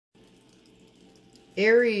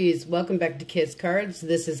Aries, welcome back to Kids Cards.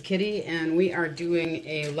 This is Kitty, and we are doing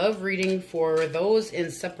a love reading for those in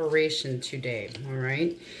separation today, all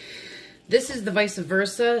right? This is the vice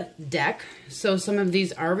versa deck, so some of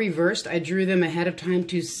these are reversed. I drew them ahead of time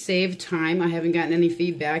to save time. I haven't gotten any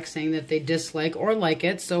feedback saying that they dislike or like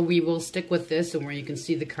it, so we will stick with this and where you can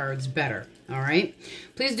see the cards better, all right?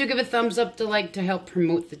 Please do give a thumbs up to help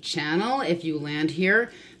promote the channel if you land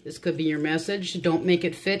here. This could be your message. Don't make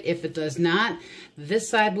it fit if it does not. This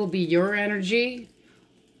side will be your energy,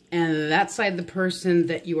 and that side the person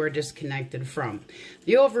that you are disconnected from.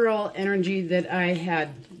 The overall energy that I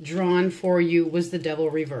had drawn for you was the Devil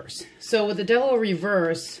reverse. So with the Devil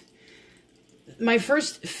reverse, my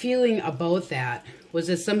first feeling about that was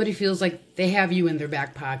that somebody feels like they have you in their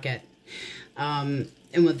back pocket. And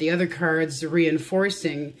with the other cards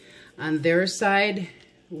reinforcing on their side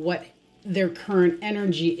what their current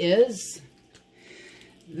energy is.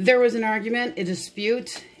 There was an argument, a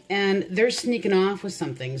dispute, and they're sneaking off with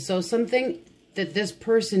something. So something that this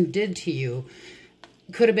person did to you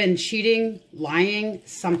could have been cheating, lying,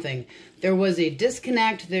 something. There was a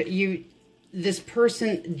disconnect that this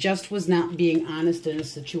person just was not being honest in a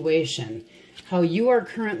situation. How you are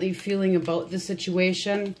currently feeling about the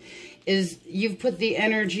situation is you've put the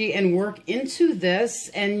energy and work into this,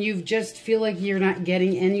 and you just feel like you're not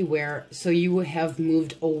getting anywhere, so you have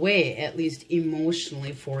moved away, at least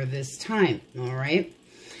emotionally, for this time, all right?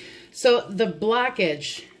 So the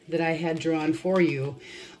blockage that I had drawn for you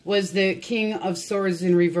was the King of Swords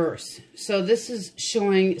in reverse. So this is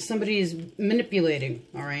showing somebody is manipulating,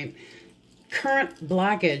 all right? Current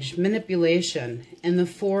blockage, manipulation, and the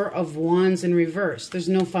Four of Wands in reverse. There's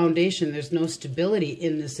no foundation. There's no stability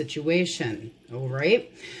in this situation. All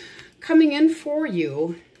right? Coming in for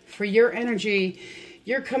you, for your energy,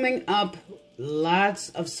 you're coming up lots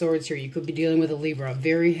of swords here. You could be dealing with a Libra.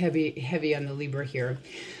 Very heavy on the Libra here.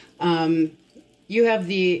 You have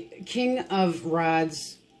the King of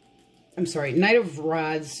Rods, Knight of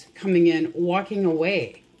Rods coming in, walking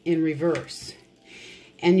away in reverse.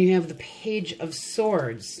 And you have the Page of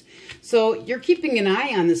Swords. So you're keeping an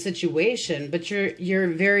eye on the situation, but you're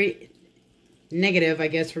very negative, I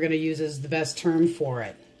guess we're going to use as the best term for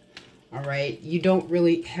it. All right? You don't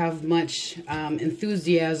really have much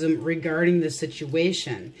enthusiasm regarding the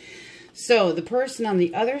situation. So the person on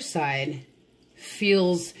the other side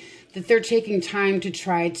feels that they're taking time to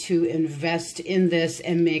try to invest in this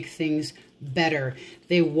and make things better.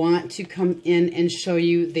 They want to come in and show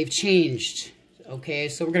you they've changed. Okay,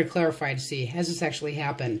 so we're going to clarify to see, has this actually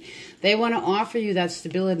happened? They want to offer you that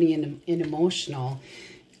stability in emotional.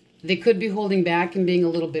 They could be holding back and being a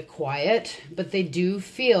little bit quiet, but they do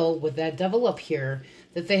feel, with that Devil up here,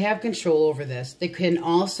 that they have control over this. They can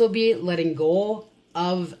also be letting go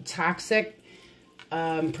of toxic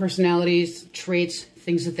personalities, traits,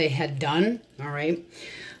 things that they had done, all right?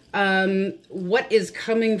 What is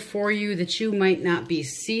coming for you that you might not be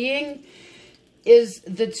seeing is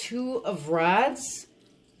the Two of Rods,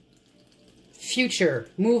 future,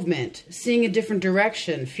 movement, seeing a different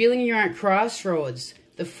direction, feeling you're at crossroads,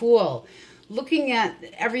 the Fool, looking at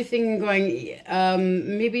everything and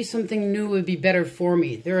going, maybe something new would be better for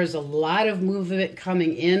me. There is a lot of movement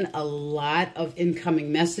coming in, a lot of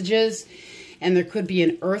incoming messages, and there could be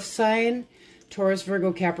an earth sign, Taurus,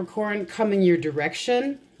 Virgo, Capricorn, coming your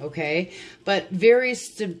direction, okay? But very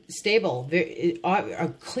stable,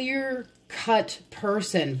 a clear-cut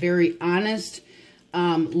person, very honest,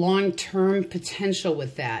 long-term potential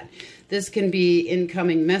with that. This can be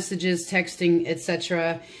incoming messages, texting,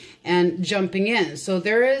 etc., and jumping in. So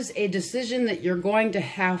there is a decision that you're going to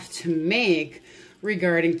have to make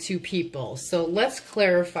regarding two people. So let's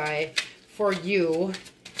clarify for you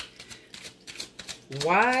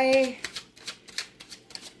what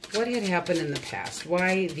had happened in the past.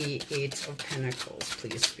 Why the Eight of Pentacles,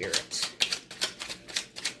 please, Spirit?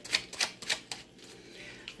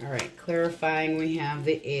 All right, clarifying, we have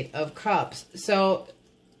the Eight of Cups. So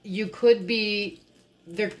you could be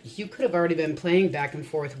there. You could have already been playing back and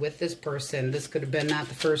forth with this person. This could have been not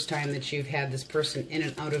the first time that you've had this person in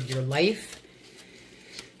and out of your life.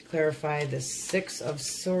 Clarify the Six of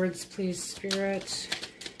Swords, please, Spirit.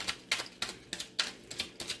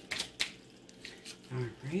 All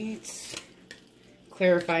right.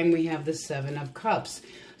 Clarifying, we have the Seven of Cups.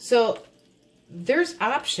 So there's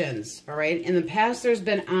options, all right? In the past, there's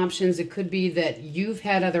been options. It could be that you've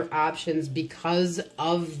had other options because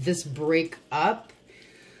of this breakup.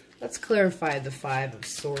 Let's clarify the Five of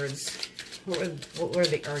Swords. What were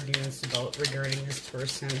the arguments about regarding this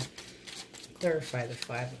person? Clarify the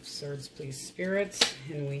Five of Swords, please, spirits.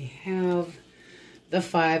 And we have the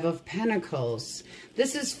Five of Pentacles.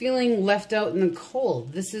 This is feeling left out in the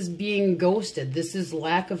cold. This is being ghosted. This is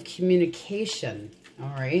lack of communication. All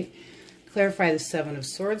right. Clarify the Seven of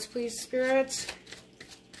Swords, please, Spirit.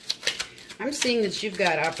 I'm seeing that you've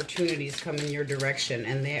got opportunities coming your direction,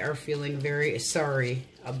 and they are feeling very sorry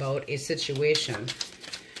about a situation.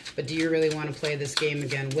 But do you really want to play this game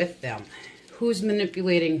again with them? Who's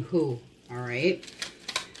manipulating who? All right.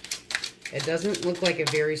 It doesn't look like a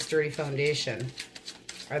very sturdy foundation.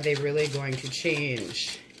 Are they really going to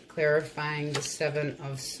change? Clarifying the Seven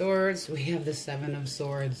of Swords. We have the Seven of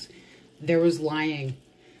Swords. There was lying.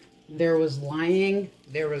 There was lying.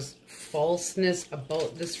 There was falseness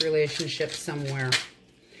about this relationship somewhere.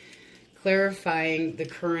 Clarifying the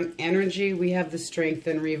current energy. We have the Strength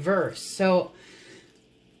in reverse. So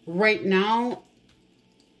right now,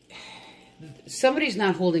 somebody's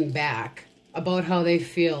not holding back about how they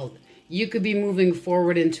feel. You could be moving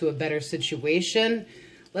forward into a better situation.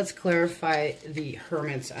 Let's clarify the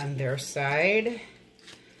Hermits on their side.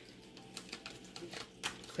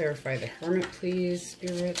 Clarify the Hermit, please,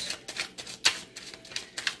 Spirit.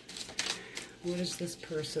 What does this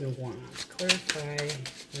person want? Clarify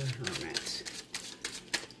the Hermit.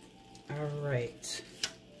 All right.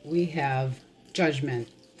 We have Judgment.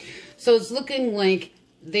 So it's looking like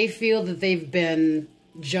they feel that they've been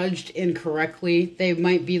judged incorrectly. They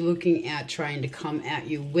might be looking at trying to come at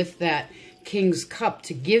you with that King's Cup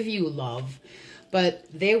to give you love, but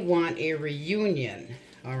they want a reunion.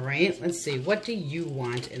 All right, let's see. What do you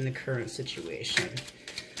want in the current situation?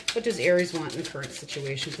 What does Aries want in the current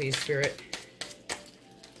situation, please, Spirit?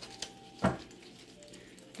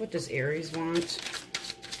 What does Aries want?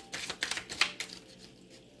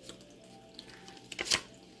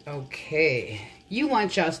 Okay. You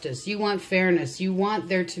want justice. You want fairness. You want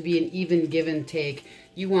there to be an even give and take.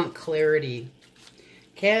 You want clarity.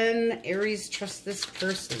 Can Aries trust this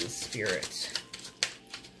person, Spirit?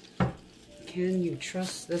 Can you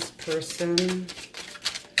trust this person?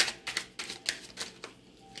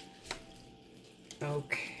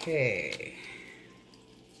 Okay.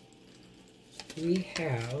 We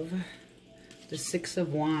have the Six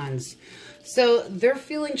of Wands. So they're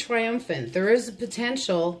feeling triumphant. There is a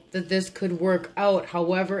potential that this could work out.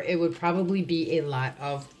 However, it would probably be a lot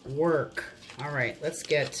of work. All right, let's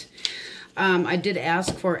get... I did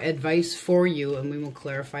ask for advice for you, and we will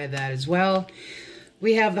clarify that as well.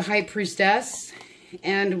 We have the High Priestess,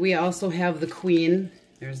 and we also have the Queen.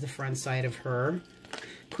 There's the front side of her.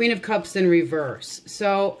 Queen of Cups in reverse.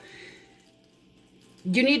 So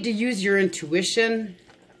you need to use your intuition,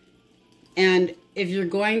 and if you're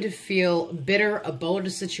going to feel bitter about a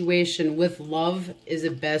situation with love, is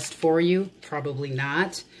it best for you? Probably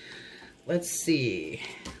not. Let's see.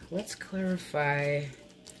 Let's clarify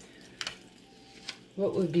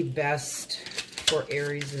what would be best for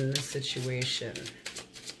Aries in this situation.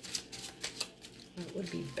 What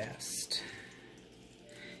would be best?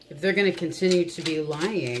 If they're going to continue to be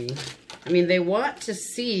lying, I mean, they want to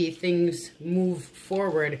see things move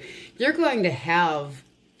forward. You're going to have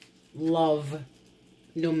love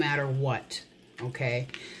no matter what, okay?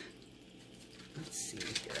 Let's see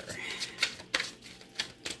here.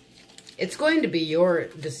 It's going to be your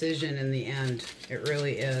decision in the end. It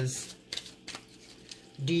really is.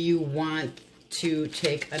 Do you want to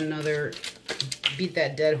take another, beat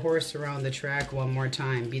that dead horse around the track one more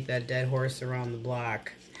time? Beat that dead horse around the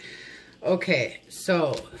block. Okay,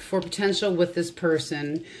 so for potential with this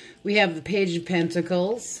person, we have the Page of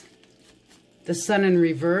Pentacles, the Sun in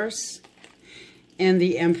reverse, and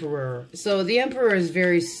the Emperor. So the Emperor is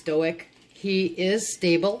very stoic. He is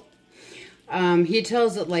stable. He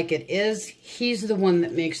tells it like it is. He's the one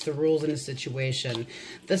that makes the rules in a situation.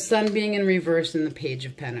 The Sun being in reverse and the Page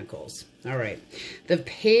of Pentacles. All right. The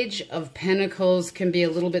Page of Pentacles can be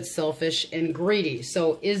a little bit selfish and greedy.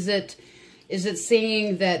 So is it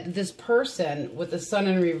saying that this person with the Sun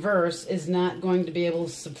in reverse is not going to be able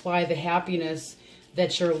to supply the happiness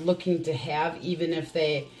that you're looking to have, even if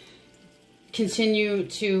they continue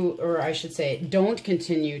to, or I should say, don't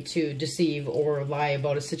continue to deceive or lie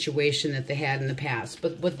about a situation that they had in the past?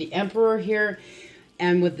 But with the Emperor here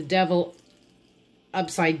and with the Devil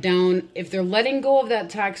upside down, if they're letting go of that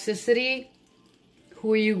toxicity,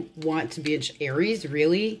 who you want to be in Aries?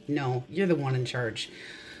 Really? No, you're the one in charge.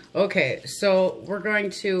 Okay, so we're going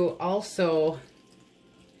to also...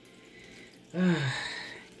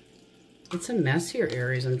 it's a mess here,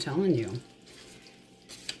 Aries, I'm telling you.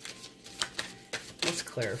 Let's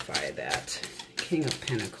clarify that. King of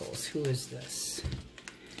Pentacles. Who is this?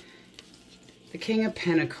 The King of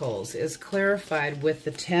Pentacles is clarified with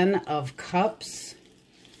the Ten of Cups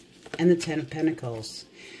and the Ten of Pentacles.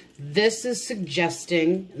 This is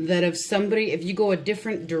suggesting that if you go a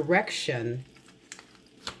different direction,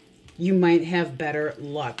 you might have better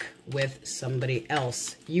luck with somebody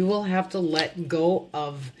else. You will have to let go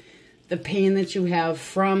of the pain that you have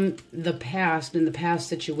from the past, in the past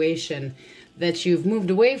situation that you've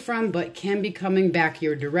moved away from, but can be coming back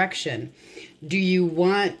your direction. Do you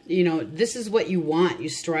want, this is what you want, you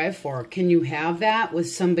strive for. Can you have that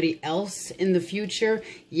with somebody else in the future?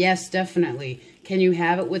 Yes, definitely. Can you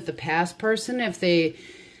have it with the past person if they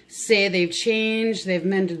say they've changed, they've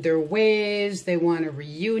mended their ways, they want a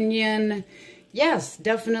reunion? Yes,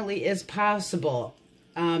 definitely is possible.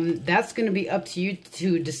 That's going to be up to you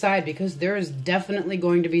to decide, because there is definitely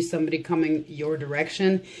going to be somebody coming your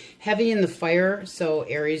direction. Heavy in the fire, so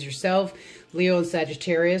Aries yourself, Leo and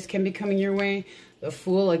Sagittarius can be coming your way. The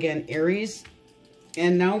Fool, again, Aries.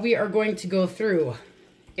 And now we are going to go through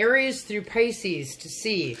Aries through Pisces to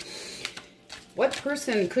see what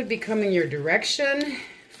person could be coming your direction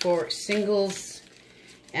for singles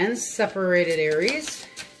and separated Aries.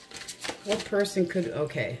 What person could,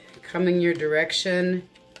 coming your direction.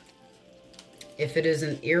 If it is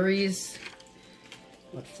an Aries,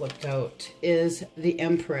 what flipped out is the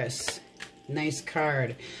Empress. Nice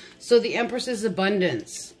card. So the Empress is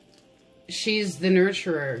abundance. She's the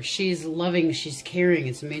nurturer. She's loving. She's caring.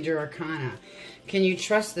 It's a major arcana. Can you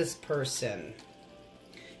trust this person?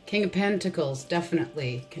 King of Pentacles,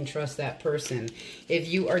 definitely can trust that person. If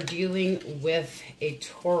you are dealing with a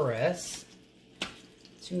Taurus,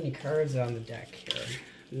 too many cards on the deck here.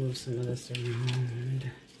 Move some of this around.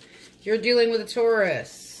 You're dealing with a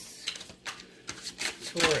Taurus.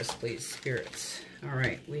 Taurus, please, spirits. All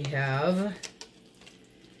right, we have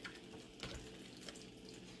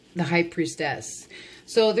the High Priestess.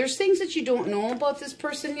 So there's things that you don't know about this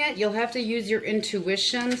person yet. You'll have to use your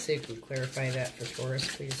intuition. So you can clarify that for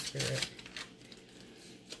Taurus, please, Spirit.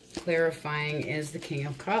 Clarifying is the King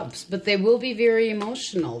of Cups. But they will be very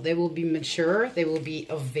emotional. They will be mature. They will be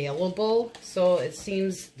available. So it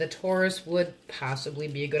seems the Taurus would possibly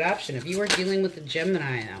be a good option. If you are dealing with a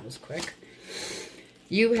Gemini, that was quick.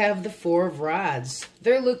 You have the Four of Rods.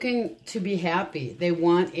 They're looking to be happy. They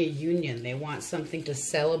want a union. They want something to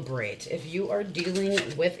celebrate. If you are dealing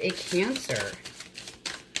with a Cancer,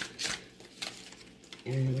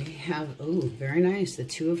 and we have, ooh, very nice, the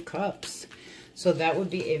Two of Cups. So that would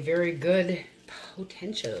be a very good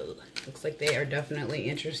potential. Looks like they are definitely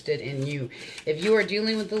interested in you. If you are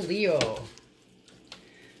dealing with the Leo,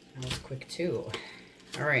 that was quick too.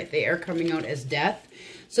 All right, they are coming out as Death.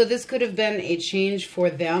 So this could have been a change for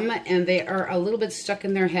them, and they are a little bit stuck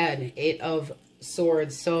in their head. Eight of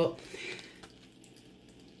Swords. So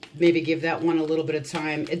maybe give that one a little bit of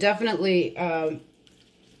time. It definitely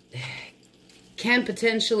can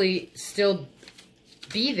potentially still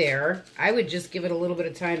be there. I would just give it a little bit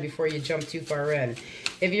of time before you jump too far in.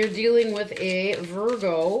 If you're dealing with a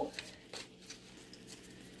Virgo,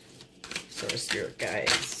 so spirit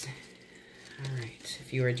guides. All right,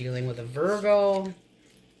 if you are dealing with a Virgo,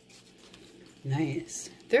 nice.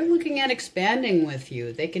 They're looking at expanding with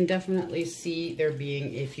you. They can definitely see there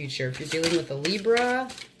being a future. If you're dealing with a Libra,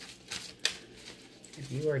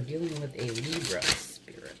 if you are dealing with a Libra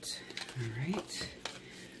spirit, all right.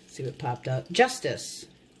 Let's see what popped up. Justice,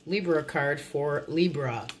 Libra card for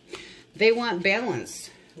Libra. They want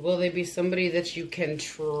balance. Will they be somebody that you can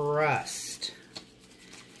trust?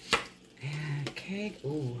 Okay.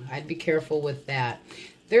 Ooh, I'd be careful with that.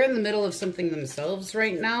 They're in the middle of something themselves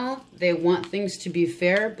right now. They want things to be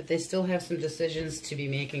fair, but they still have some decisions to be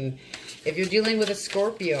making. If you're dealing with a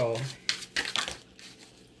Scorpio,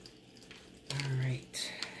 all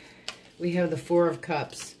right, we have the Four of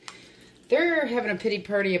Cups. They're having a pity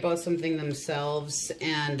party about something themselves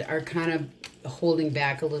and are kind of holding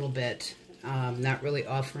back a little bit, not really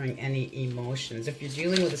offering any emotions. If you're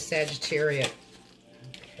dealing with a Sagittarius,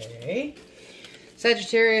 okay.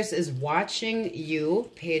 Sagittarius is watching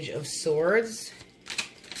you. Page of Swords.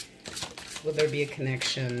 Will there be a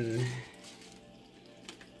connection?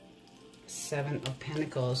 Seven of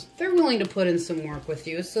Pentacles. They're willing to put in some work with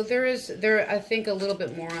you. So they're, I think, a little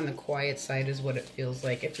bit more on the quiet side is what it feels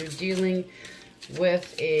like. If you're dealing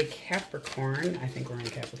with a Capricorn, I think we're on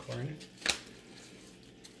Capricorn.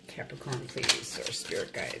 Capricorn, please, or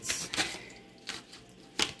spirit guides.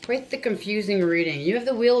 Quite the confusing reading. You have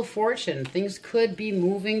the Wheel of Fortune. Things could be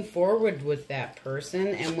moving forward with that person.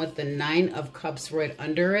 And with the Nine of Cups right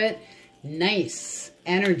under it, nice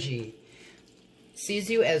energy. Sees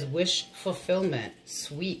you as wish fulfillment.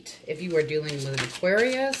 Sweet. If you are dealing with an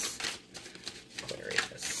Aquarius.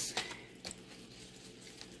 Aquarius.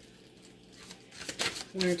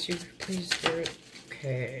 One or two, please, Spirit.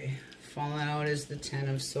 Okay. falling out is the Ten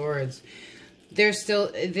of Swords. They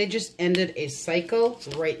just ended a cycle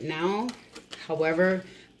right now. However,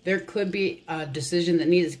 there could be a decision that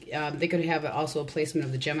needs, they could have also a placement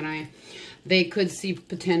of the Gemini. They could see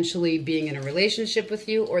potentially being in a relationship with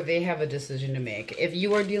you, or they have a decision to make. If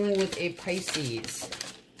you are dealing with a Pisces,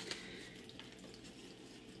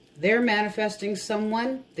 they're manifesting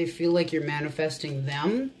someone. They feel like you're manifesting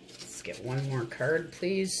them. Let's get one more card,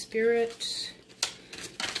 please, Spirit.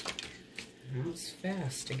 That was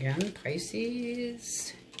fast again,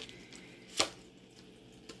 Pisces.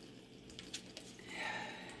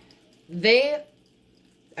 They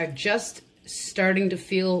are just starting to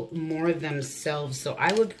feel more themselves, so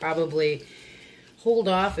I would probably hold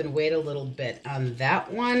off and wait a little bit on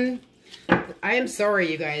that one. I am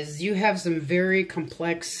sorry, you guys. You have some very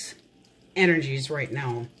complex energies right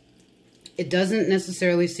now. It doesn't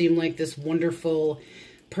necessarily seem like this wonderful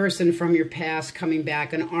person from your past coming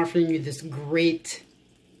back and offering you this great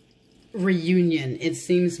reunion. It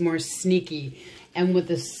seems more sneaky. And with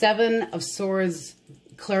the Seven of Swords,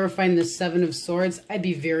 clarifying the Seven of Swords, I'd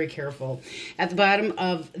be very careful. At the bottom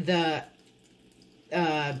of the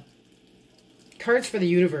cards for the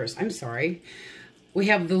universe, I'm sorry, we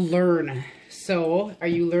have the learn. So, are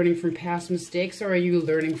you learning from past mistakes, or are you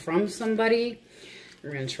learning from somebody?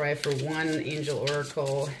 We're going to try for one Angel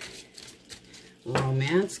Oracle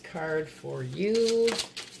romance card for you.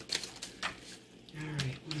 All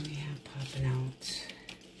right, what do we have popping out?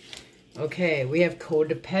 Okay, we have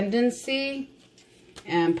codependency.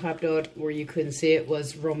 And popped out where you couldn't see it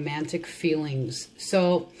was romantic feelings.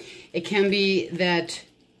 So it can be that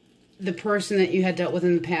the person that you had dealt with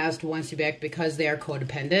in the past wants you back because they are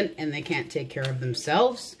codependent and they can't take care of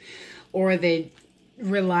themselves, or they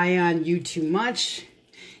rely on you too much.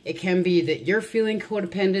 It can be that you're feeling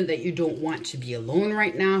codependent, that you don't want to be alone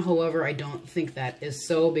right now. However, I don't think that is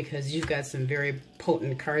so, because you've got some very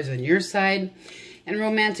potent cards on your side. And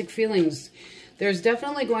romantic feelings. There's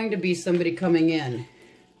definitely going to be somebody coming in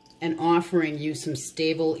and offering you some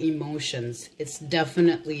stable emotions. It's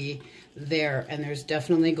definitely there, and there's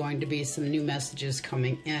definitely going to be some new messages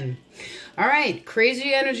coming in. All right,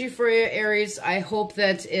 crazy energy for you, Aries. I hope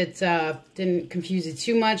that it didn't confuse you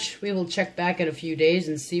too much. We will check back in a few days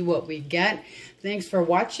and see what we get. Thanks for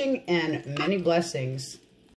watching, and many blessings.